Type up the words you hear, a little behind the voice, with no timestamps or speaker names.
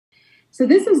So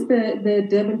this is the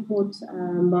Durban Port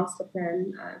master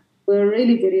plan. We're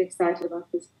really very excited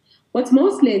about this. What's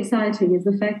mostly exciting is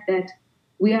the fact that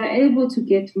we are able to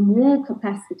get more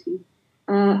capacity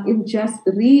in just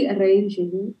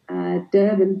rearranging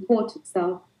Durban Port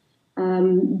itself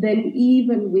than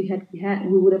even we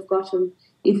would have gotten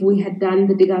if we had done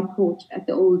the dig-out port at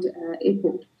the old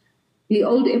airport. The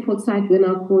old airport site we're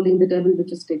now calling the Durban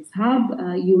Logistics Hub.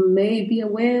 You may be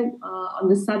aware on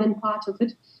the southern part of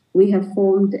it, we have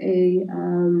formed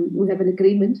we have an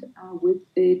agreement with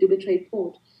the Dubai Trade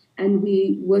Port, and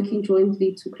we're working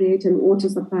jointly to create an auto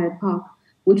supplier park,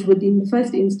 which would in the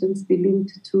first instance be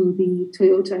linked to the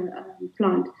Toyota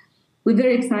plant. We're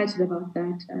very excited about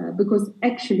that because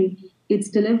actually it's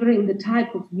delivering the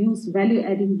type of use,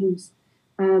 value-adding use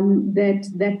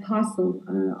that parcel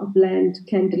of land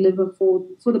can deliver for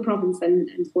the province and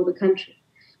for the country.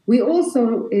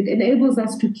 It enables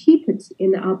us to keep it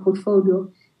in our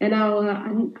portfolio, and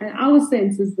our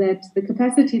sense is that the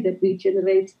capacity that we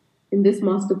generate in this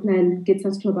master plan gets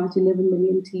us to about 11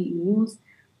 million TEUs.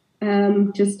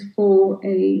 Just for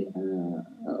a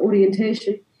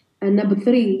orientation. And number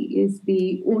 3 is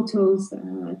the autos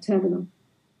terminal,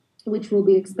 which will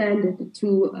be expanded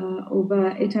to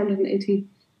over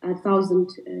 880,000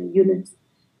 units.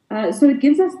 So it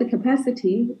gives us the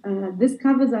capacity. This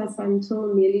covers us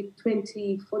until nearly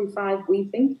 2045, we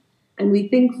think. And we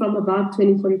think from about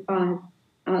 2045,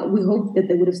 we hope that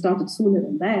they would have started sooner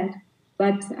than that.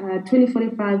 But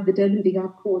 2045, the Durban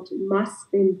dig-out port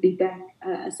must then be back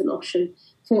as an option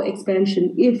for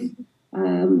expansion if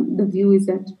the view is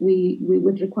that we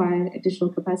would require additional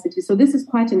capacity. So this is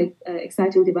quite an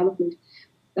exciting development.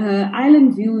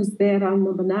 Island View is there on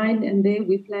number 9, and there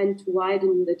we plan to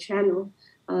widen the channel.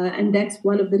 And that's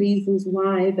one of the reasons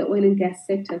why the oil and gas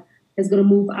sector has got to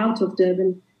move out of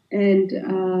Durban and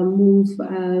move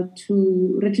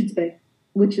to Richards Bay,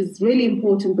 which is really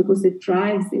important because it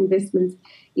drives investments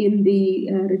in the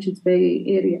Richards Bay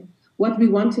area. What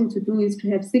we're wanting to do is to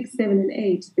have 6, 7, and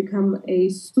 8 become a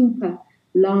super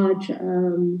large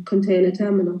container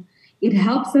terminal. It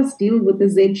helps us deal with the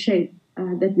Z shape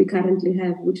that we currently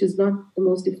have, which is not the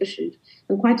most efficient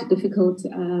and quite a difficult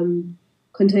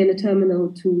container terminal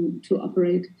to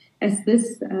operate. As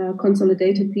this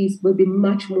consolidated piece will be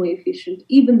much more efficient,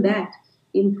 even that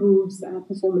improves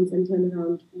performance and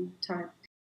turnaround time.